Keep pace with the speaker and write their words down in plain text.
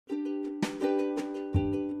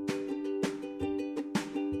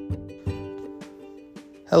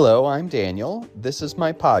Hello, I'm Daniel. This is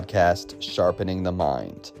my podcast, Sharpening the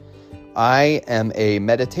Mind. I am a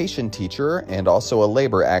meditation teacher and also a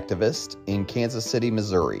labor activist in Kansas City,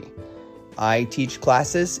 Missouri. I teach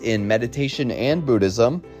classes in meditation and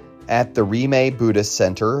Buddhism at the Rimei Buddhist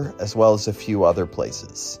Center, as well as a few other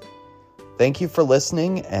places. Thank you for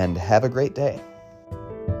listening and have a great day.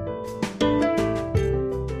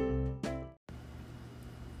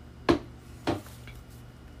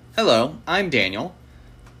 Hello, I'm Daniel.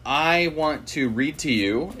 I want to read to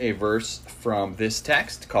you a verse from this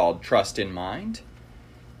text called Trust in Mind,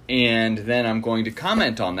 and then I'm going to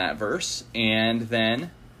comment on that verse and then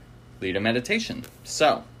lead a meditation.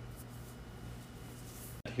 So,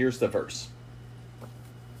 here's the verse.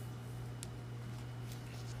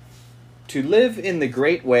 To live in the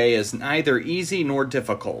great way is neither easy nor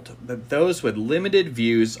difficult, but those with limited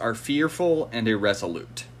views are fearful and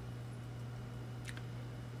irresolute.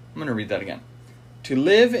 I'm going to read that again. To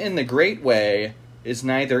live in the great way is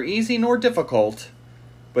neither easy nor difficult,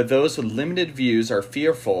 but those with limited views are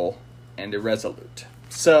fearful and irresolute.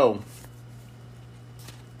 So,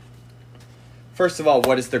 first of all,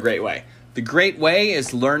 what is the great way? The great way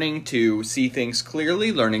is learning to see things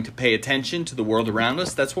clearly, learning to pay attention to the world around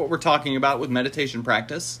us. That's what we're talking about with meditation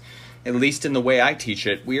practice, at least in the way I teach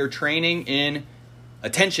it. We are training in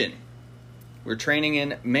attention. We're training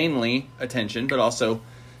in mainly attention, but also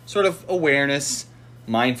sort of awareness,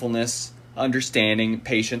 mindfulness, understanding,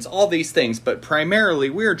 patience, all these things. But primarily,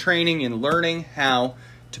 we're training in learning how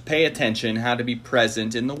to pay attention, how to be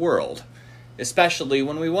present in the world, especially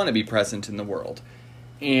when we want to be present in the world.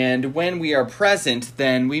 And when we are present,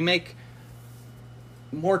 then we make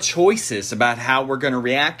more choices about how we're going to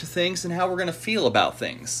react to things and how we're going to feel about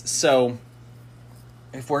things. So,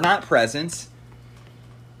 if we're not present,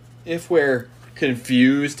 if we're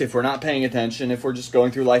confused, if we're not paying attention, if we're just going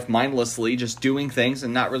through life mindlessly, just doing things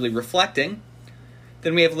and not really reflecting,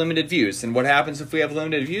 then we have limited views. And what happens if we have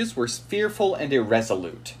limited views? We're fearful and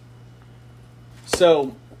irresolute.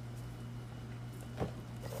 So,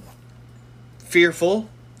 fearful,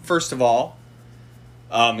 first of all,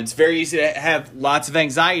 it's very easy to have lots of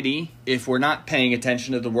anxiety if we're not paying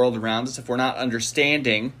attention to the world around us, if we're not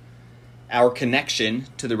understanding our connection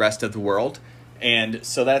to the rest of the world. And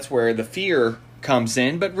so that's where the fear comes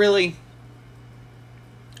in, but really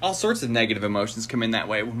all sorts of negative emotions come in that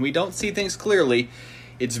way. When we don't see things clearly,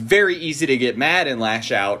 it's very easy to get mad and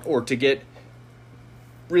lash out, or to get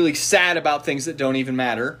really sad about things that don't even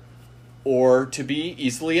matter, or to be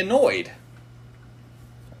easily annoyed.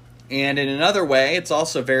 And in another way, it's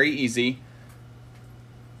also very easy,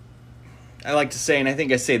 I like to say, and I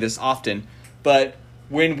think I say this often, but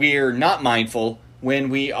when we're not mindful, when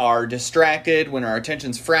we are distracted, when our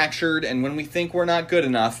attention's fractured, and when we think we're not good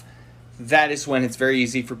enough, that is when it's very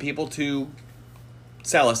easy for people to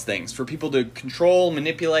sell us things, for people to control,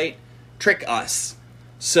 manipulate, trick us.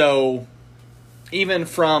 So, even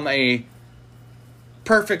from a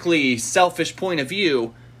perfectly selfish point of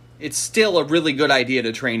view, it's still a really good idea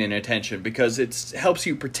to train in attention because it helps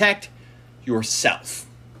you protect yourself.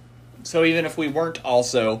 So even if we weren't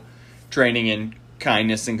also training in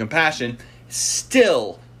kindness and compassion,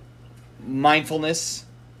 still, mindfulness,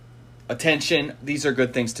 attention, these are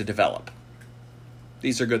good things to develop.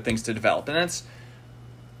 These are good things to develop. And that's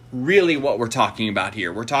really what we're talking about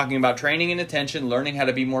here. We're talking about training in attention, learning how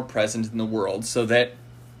to be more present in the world so that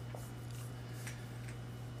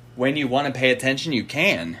when you want to pay attention, you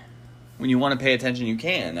can. When you want to pay attention, you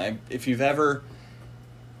can. If you've ever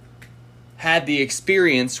had the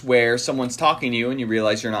experience where someone's talking to you and you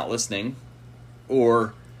realize you're not listening,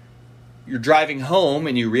 or you're driving home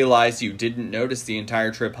and you realize you didn't notice the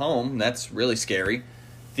entire trip home, that's really scary.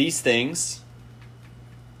 These things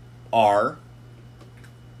are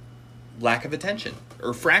lack of attention,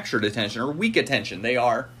 or fractured attention, or weak attention. They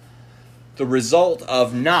are the result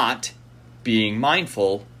of not being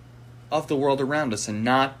mindful of the world around us and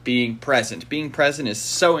not being present. Being present is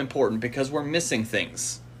so important because we're missing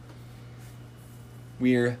things.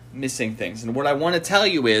 We're missing things. And what I want to tell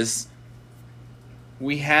you is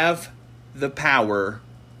we have the power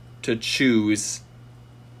to choose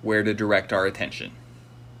where to direct our attention.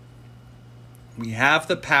 We have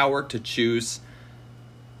the power to choose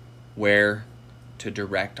where to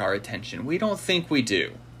direct our attention. We don't think we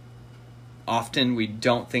do. Often we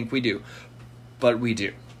don't think we do, but we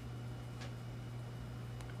do.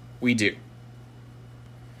 We do.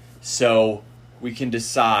 So we can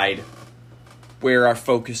decide where our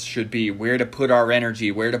focus should be, where to put our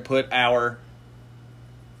energy, where to put our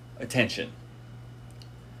attention.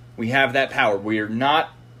 We have that power. We are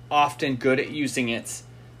not often good at using it,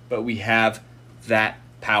 but we have that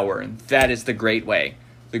power, and that is the great way.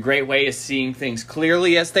 The great way is seeing things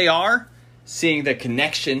clearly as they are, seeing the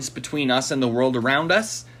connections between us and the world around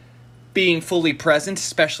us, being fully present,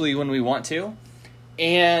 especially when we want to.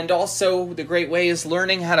 And also, the great way is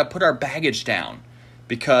learning how to put our baggage down.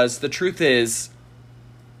 Because the truth is,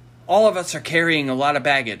 all of us are carrying a lot of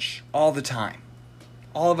baggage all the time.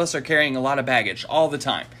 All of us are carrying a lot of baggage all the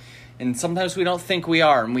time. And sometimes we don't think we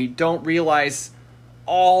are, and we don't realize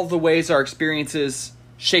all the ways our experiences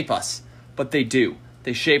shape us. But they do.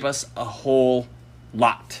 They shape us a whole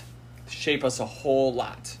lot. Shape us a whole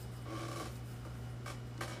lot.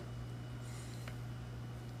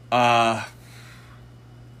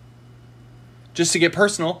 Just to get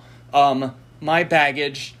personal, my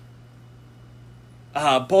baggage,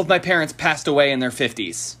 both my parents passed away in their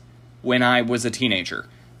 50s when I was a teenager.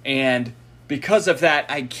 And because of that,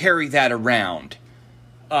 I carry that around.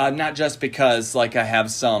 Not just because, like, I have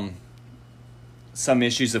some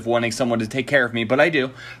issues of wanting someone to take care of me, but I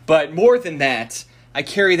do. But more than that, I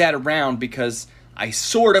carry that around because I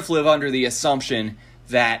sort of live under the assumption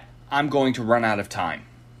that I'm going to run out of time.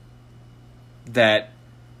 That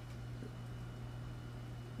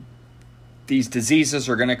these diseases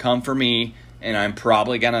are going to come for me, and I'm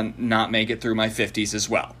probably going to not make it through my 50s as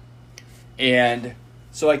well. And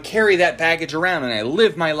so I carry that baggage around, and I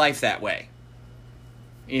live my life that way.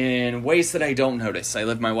 In ways that I don't notice, I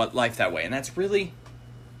live my life that way. And that's really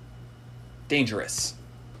dangerous.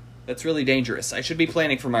 That's really dangerous. I should be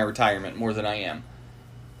planning for my retirement more than I am.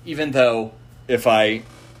 Even though if I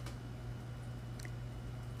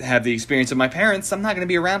have the experience of my parents, I'm not going to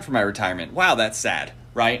be around for my retirement. Wow, that's sad,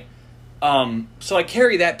 right? So I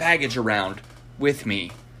carry that baggage around with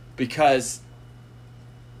me because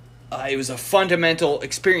it was a fundamental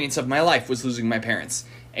experience of my life, was losing my parents.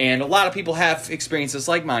 And a lot of people have experiences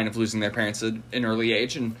like mine of losing their parents at an early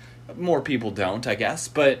age, and more people don't, I guess.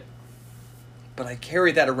 But I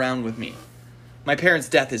carry that around with me. My parents'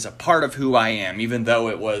 death is a part of who I am, even though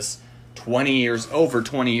it was over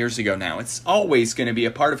 20 years ago now. It's always going to be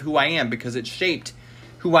a part of who I am because it shaped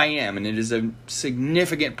who I am, and it is a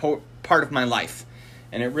significant part of my life.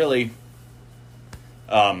 And it really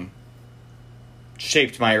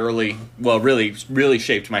shaped my really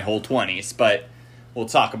shaped my whole 20s, but we'll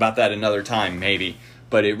talk about that another time, maybe.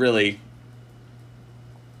 But I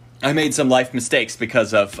made some life mistakes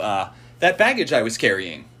because of that baggage I was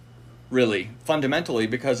carrying, really, fundamentally,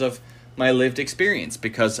 because of my lived experience,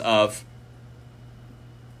 because of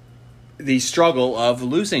the struggle of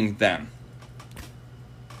losing them.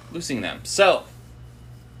 So,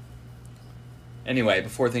 anyway,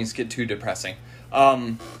 before things get too depressing.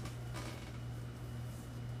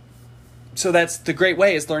 So that's the great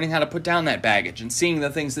way, is learning how to put down that baggage and seeing the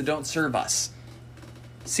things that don't serve us.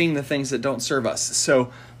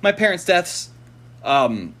 So my parents' deaths,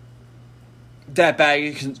 that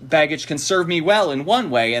baggage can serve me well in one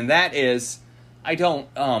way, and that is,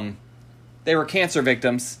 they were cancer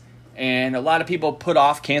victims, and a lot of people put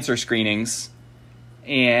off cancer screenings,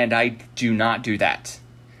 and I do not do that.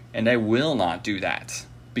 And I will not do that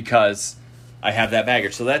because I have that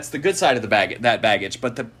baggage. So that's the good side of that baggage,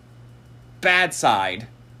 but the bad side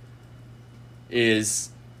is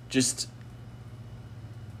just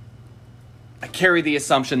I carry the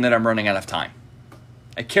assumption that I'm running out of time.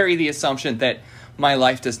 I carry the assumption that my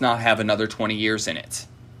life does not have another 20 years in it.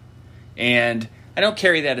 And I don't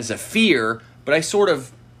carry that as a fear, but I sort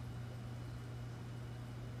of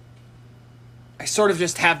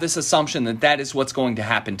just have this assumption that that is what's going to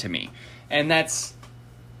happen to me. And that's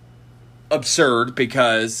absurd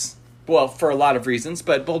because, well, for a lot of reasons,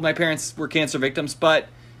 but both my parents were cancer victims, but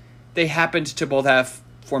they happened to both have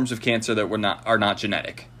forms of cancer that are not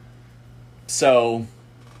genetic. So,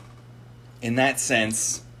 in that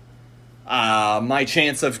sense, my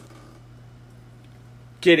chance of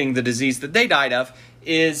getting the disease that they died of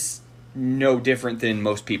is no different than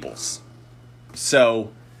most people's.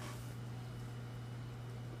 So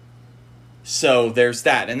there's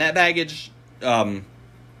that. And that baggage,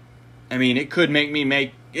 it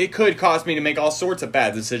could cause me to make all sorts of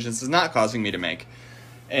bad decisions it's not causing me to make.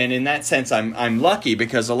 And in that sense, I'm lucky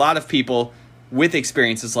because a lot of people with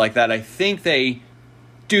experiences like that, I think they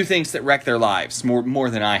do things that wreck their lives more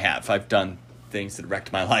than I have. I've done things that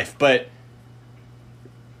wrecked my life, but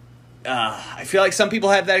I feel like some people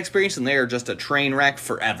have that experience and they are just a train wreck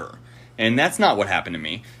forever. And that's not what happened to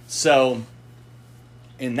me. So,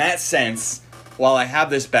 in that sense, while I have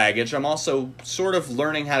this baggage, I'm also sort of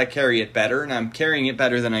learning how to carry it better, and I'm carrying it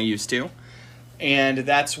better than I used to. And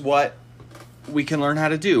that's what we can learn how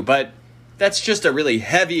to do. But that's just a really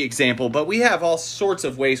heavy example, but we have all sorts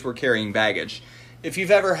of ways we're carrying baggage. If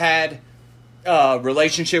you've ever had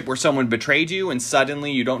relationship where someone betrayed you and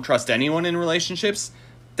suddenly you don't trust anyone in relationships,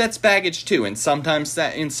 that's baggage too. And sometimes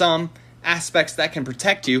that, in some aspects, that can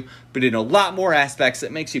protect you, but in a lot more aspects,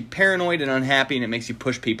 it makes you paranoid and unhappy, and it makes you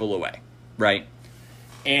push people away, right?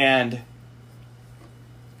 And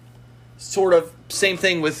sort of same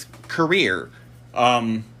thing with career.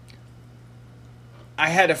 I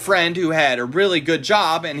had a friend who had a really good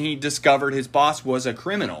job, and he discovered his boss was a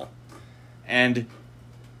criminal. And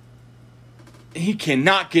he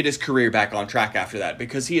cannot get his career back on track after that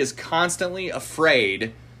because he is constantly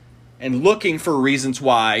afraid and looking for reasons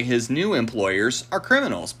why his new employers are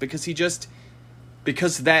criminals, because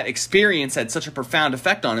that experience had such a profound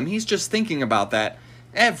effect on him. He's just thinking about that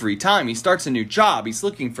every time he starts a new job. He's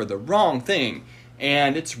looking for the wrong thing,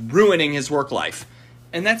 and it's ruining his work life.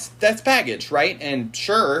 And that's baggage, right? And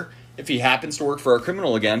sure, if he happens to work for a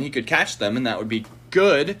criminal again, he could catch them, and that would be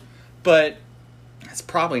good, but that's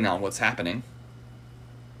probably not what's happening.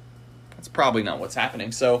 That's probably not what's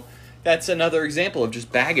happening. So that's another example of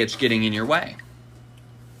just baggage getting in your way.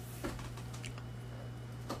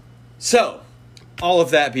 So, all of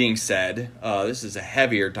that being said, this is a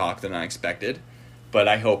heavier talk than I expected, but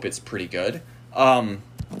I hope it's pretty good. I'm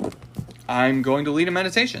going to lead a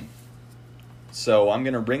meditation. So I'm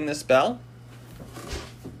going to ring this bell.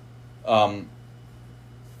 I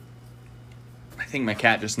think my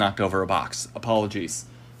cat just knocked over a box. Apologies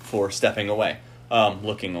for stepping away,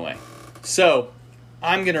 looking away. So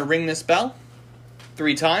I'm going to ring this bell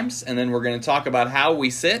 3 times, and then we're going to talk about how we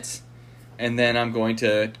sit, and then I'm going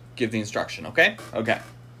to give the instruction, okay? Okay.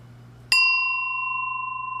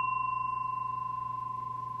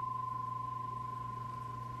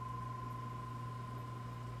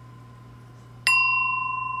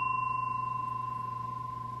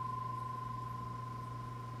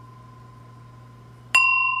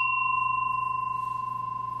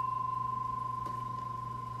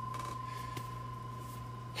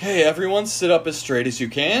 Okay, everyone, sit up as straight as you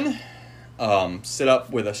can. Sit up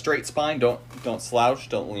with a straight spine. Don't slouch,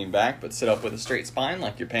 don't lean back, but sit up with a straight spine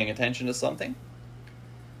like you're paying attention to something.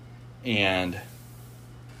 And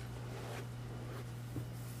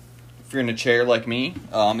if you're in a chair like me,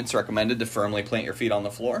 it's recommended to firmly plant your feet on the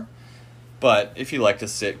floor. But if you like to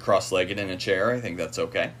sit cross-legged in a chair, I think that's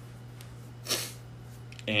okay.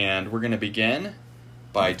 And we're going to begin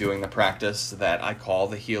by doing the practice that I call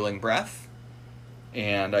the healing breath.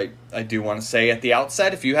 And I do want to say at the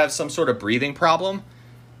outset, if you have some sort of breathing problem,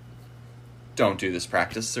 don't do this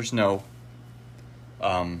practice. There's no,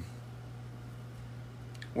 we're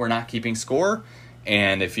not keeping score.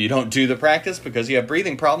 And if you don't do the practice because you have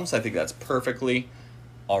breathing problems, I think that's perfectly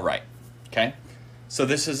all right. Okay? So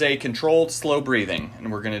this is a controlled, slow breathing, and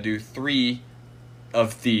we're going to do 3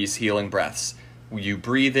 of these healing breaths. You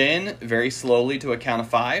breathe in very slowly to a count of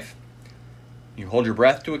 5. You hold your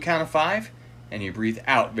breath to a count of 5. And you breathe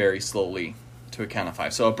out very slowly to a count of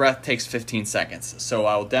 5. So a breath takes 15 seconds. So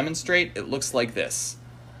I will demonstrate. It looks like this.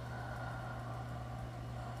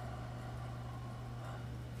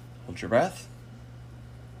 Hold your breath.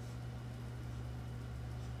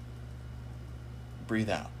 Breathe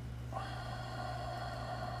out.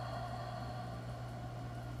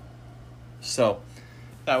 So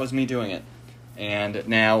that was me doing it. And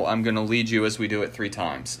now I'm going to lead you as we do it 3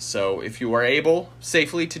 times. So if you are able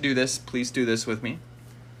safely to do this, please do this with me.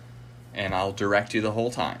 And I'll direct you the whole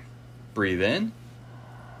time. Breathe in.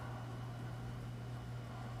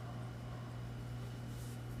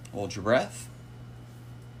 Hold your breath.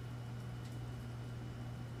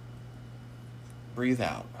 Breathe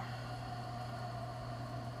out.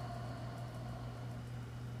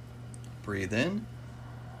 Breathe in.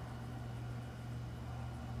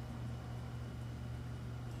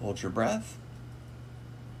 Hold your breath.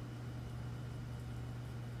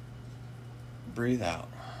 Breathe out.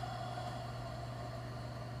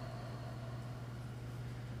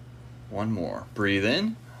 One more. Breathe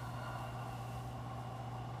in.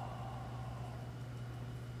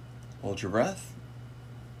 Hold your breath.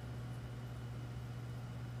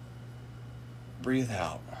 Breathe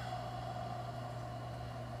out.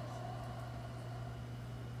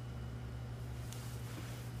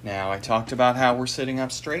 Now, I talked about how we're sitting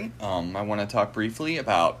up straight. I want to talk briefly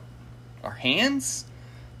about our hands.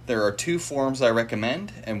 There are 2 forms I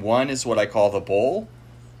recommend, and one is what I call the bowl,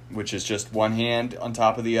 which is just one hand on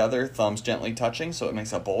top of the other, thumbs gently touching, so it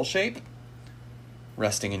makes a bowl shape,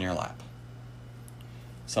 resting in your lap.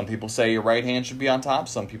 Some people say your right hand should be on top.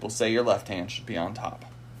 Some people say your left hand should be on top.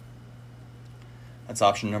 That's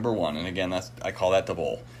option number 1, and again, I call that the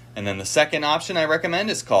bowl. And then the second option I recommend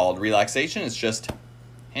is called relaxation. It's just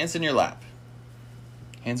hands in your lap.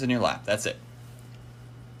 Hands in your lap. That's it.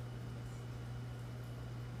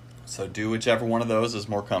 So do whichever one of those is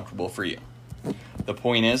more comfortable for you. The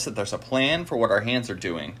point is that there's a plan for what our hands are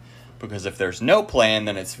doing, because if there's no plan,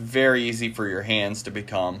 then it's very easy for your hands to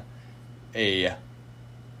become a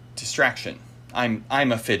distraction. I'm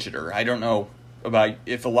a fidgeter. I don't know about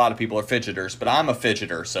if a lot of people are fidgeters, but I'm a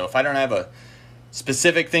fidgeter. So if I don't have a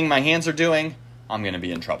specific thing my hands are doing, I'm going to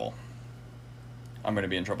be in trouble. I'm going to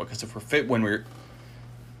be in trouble because if we're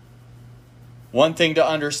one thing to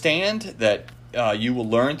understand that you will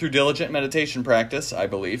learn through diligent meditation practice, I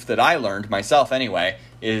believe, that I learned myself anyway,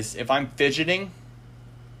 is if I'm fidgeting,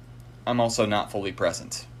 I'm also not fully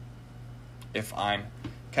present. If I'm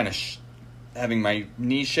kind of having my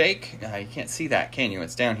knee shake, you can't see that, can you?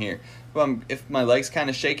 It's down here. If my leg's kind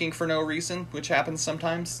of shaking for no reason, which happens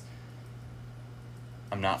sometimes,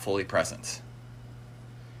 I'm not fully present.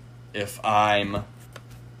 If I'm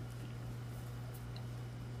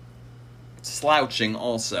slouching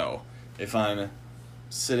also, if I'm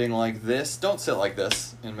sitting like this, don't sit like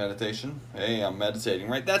this in meditation. Hey, I'm meditating,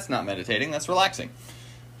 right? That's not meditating, that's relaxing.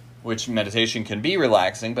 Which meditation can be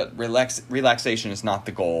relaxing, but relaxation is not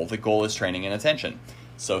the goal. The goal is training in attention.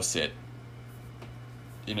 So sit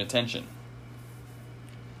in attention.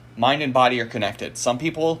 Mind and body are connected. Some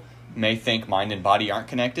people may think mind and body aren't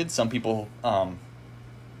connected. Some people,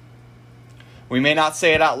 we may not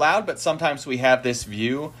say it out loud, but sometimes we have this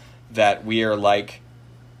view that we are like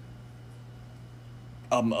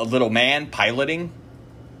a little man piloting,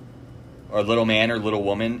 or a little man or little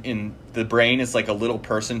woman in the brain is like a little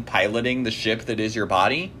person piloting the ship that is your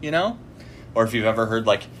body, you know? Or if you've ever heard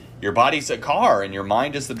like your body's a car and your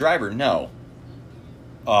mind is the driver. No.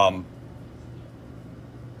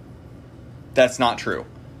 That's not true.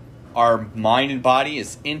 Our mind and body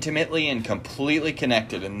is intimately and completely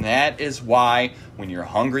connected, and that is why when you're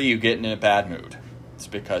hungry you get in a bad mood. It's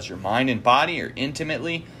because your mind and body are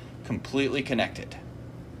intimately, completely connected.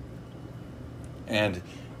 And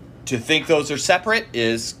to think those are separate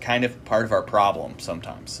is kind of part of our problem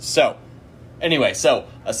sometimes. So, anyway,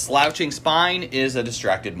 a slouching spine is a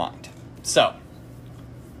distracted mind. So,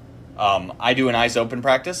 I do an eyes open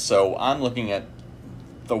practice, so I'm looking at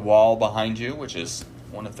the wall behind you, which is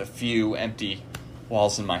one of the few empty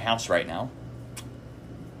walls in my house right now.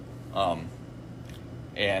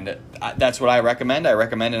 And that's what I recommend. I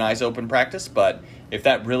recommend an eyes open practice, but if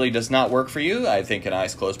that really does not work for you, I think an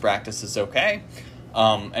eyes closed practice is okay.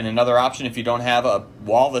 And another option, if you don't have a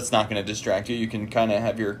wall that's not going to distract you, you can kind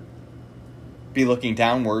of be looking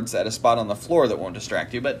downwards at a spot on the floor that won't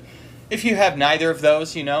distract you. But if you have neither of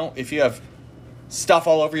those, if you have stuff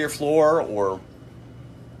all over your floor or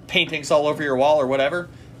paintings all over your wall or whatever,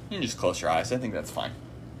 you can just close your eyes. I think that's fine.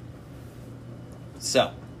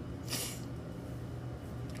 So,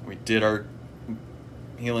 we did our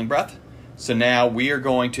healing breath. So now we are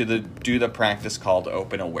going to do the practice called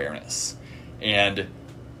open awareness. And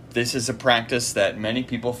this is a practice that many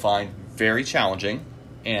people find very challenging,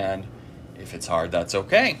 and if it's hard, that's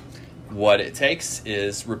okay. What it takes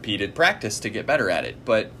is repeated practice to get better at it.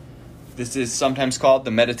 But this is sometimes called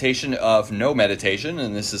the meditation of no meditation,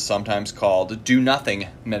 and this is sometimes called do nothing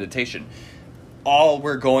meditation. All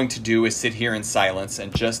we're going to do is sit here in silence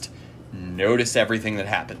and just notice everything that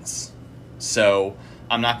happens. So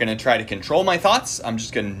I'm not going to try to control my thoughts. I'm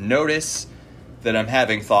just going to notice that I'm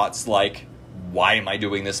having thoughts like, why am I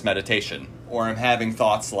doing this meditation? Or I'm having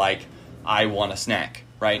thoughts like, I want a snack,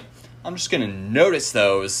 right? I'm just going to notice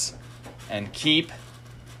those and keep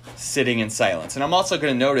sitting in silence. And I'm also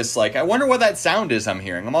going to notice, like, I wonder what that sound is I'm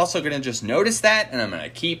hearing. I'm also going to just notice that, and I'm going to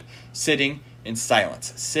keep sitting in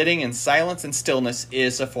silence. Sitting in silence and stillness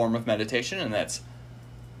is a form of meditation, and that's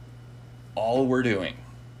all we're doing.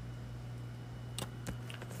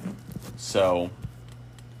 So,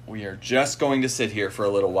 we are just going to sit here for a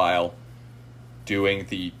little while doing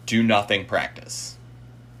the do nothing practice.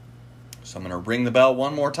 So I'm going to ring the bell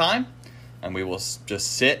one more time, and we will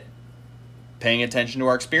just sit paying attention to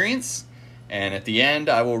our experience, and at the end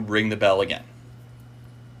I will ring the bell again.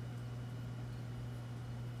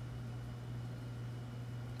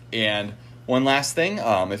 And one last thing,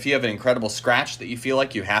 if you have an incredible scratch that you feel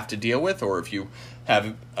like you have to deal with, or if you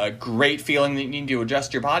have a great feeling that you need to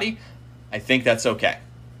adjust your body, I think that's okay.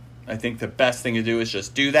 I think the best thing to do is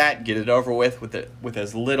just do that, get it over with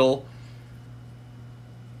as little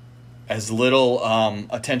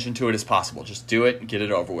attention to it as possible. Just do it and get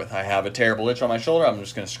it over with. I have a terrible itch on my shoulder. I'm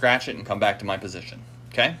just going to scratch it and come back to my position.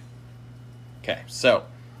 Okay? Okay, so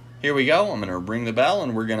here we go. I'm going to ring the bell,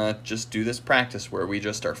 and we're going to just do this practice where we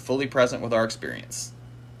just are fully present with our experience.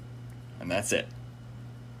 And that's it.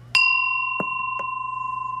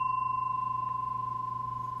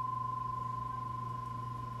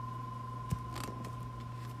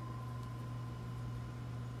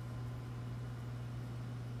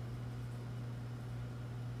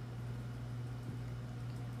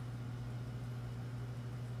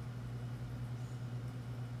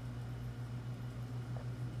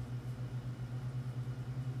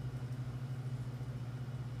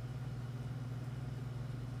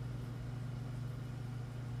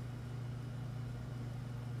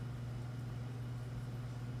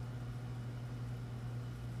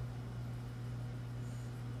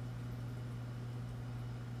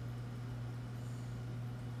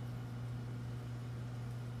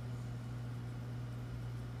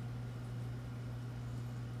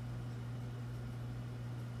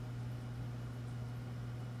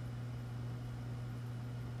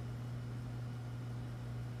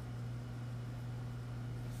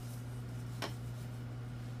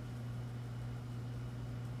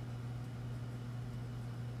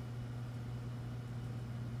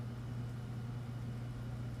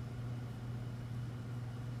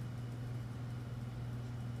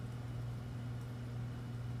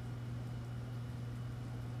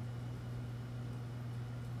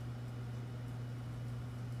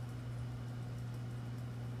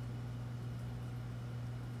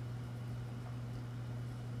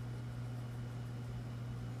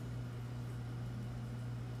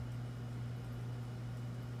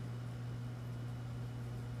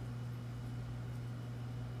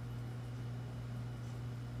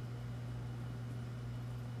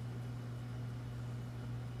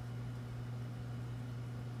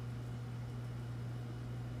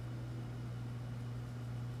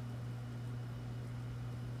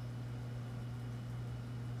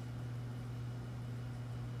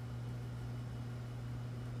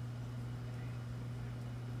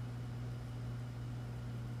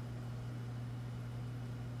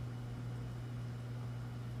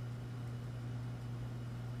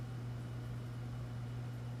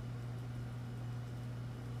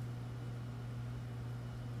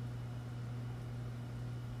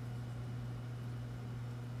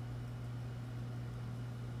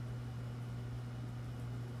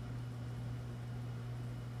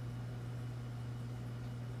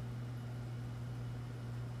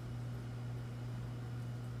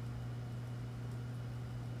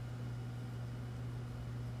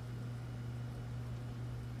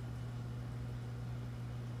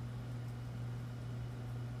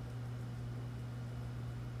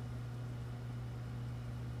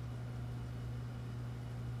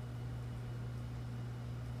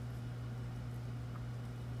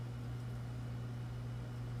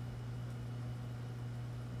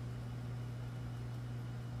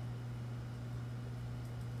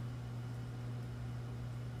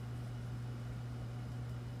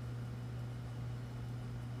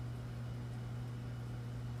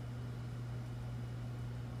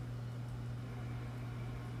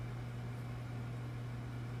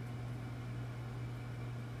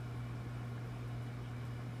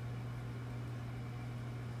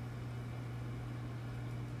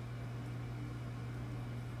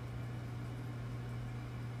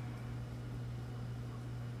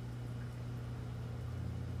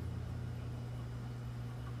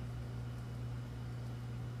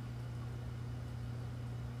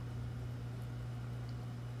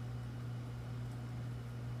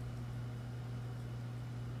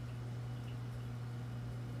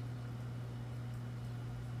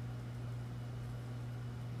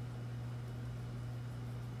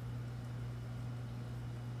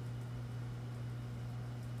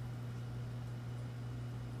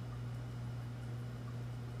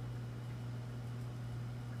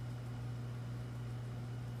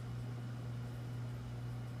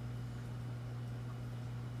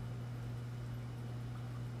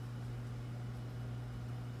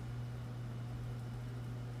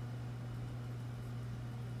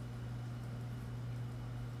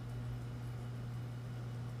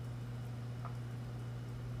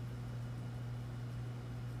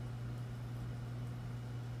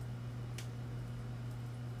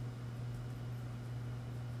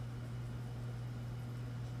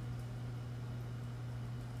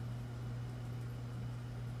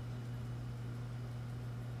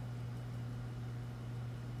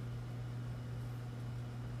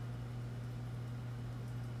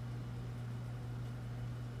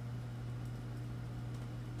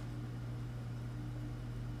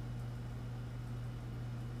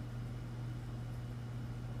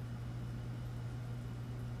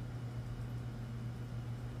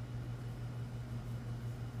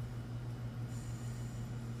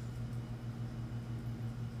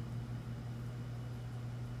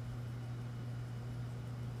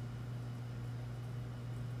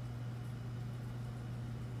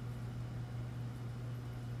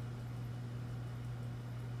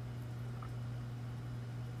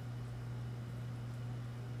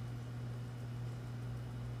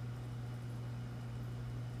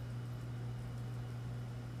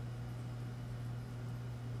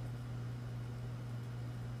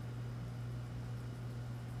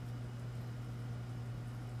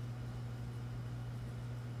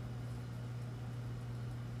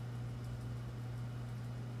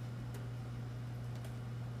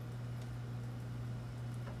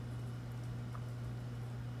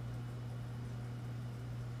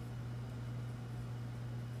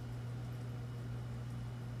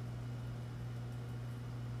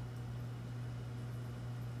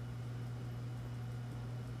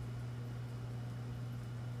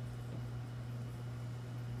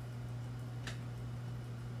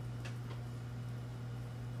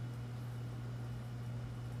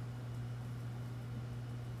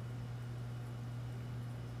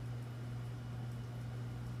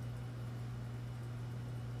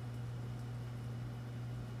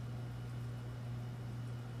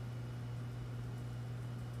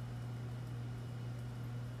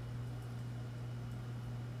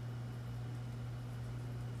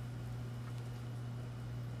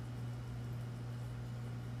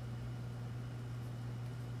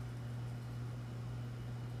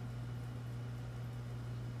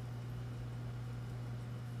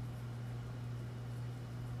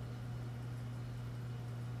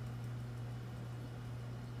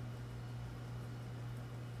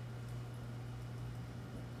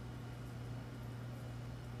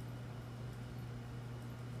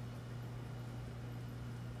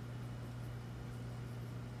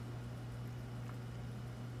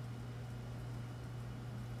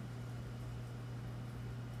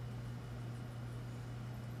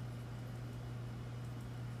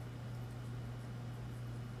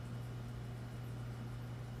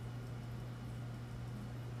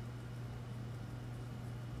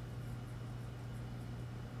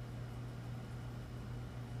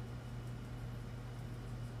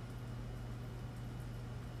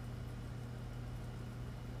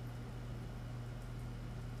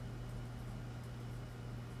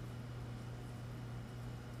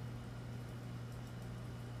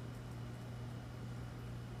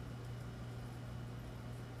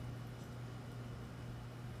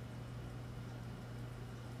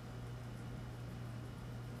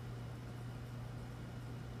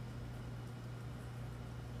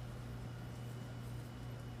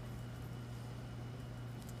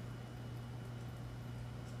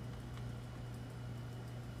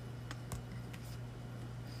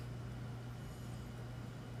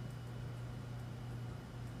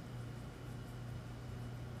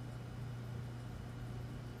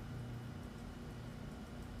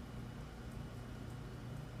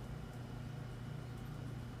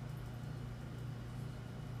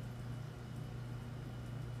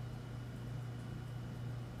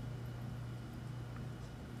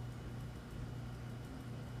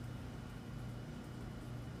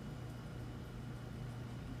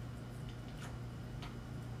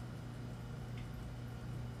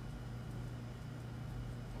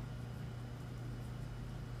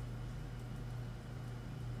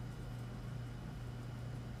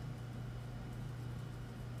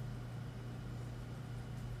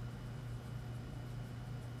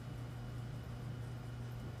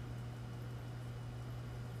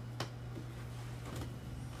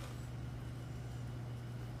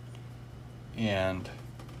 And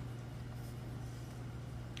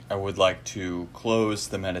I would like to close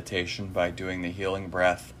the meditation by doing the healing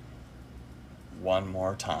breath one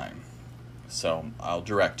more time. So I'll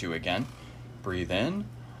direct you again. Breathe in.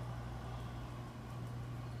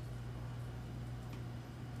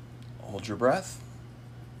 Hold your breath.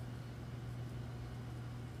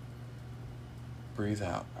 Breathe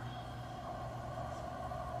out.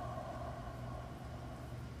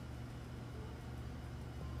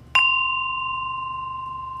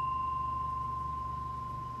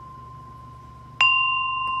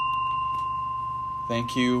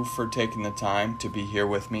 Thank you for taking the time to be here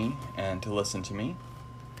with me and to listen to me.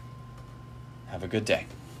 Have a good day.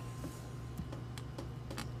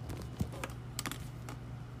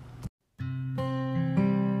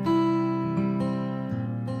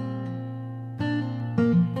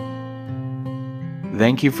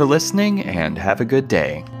 Thank you for listening and have a good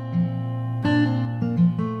day.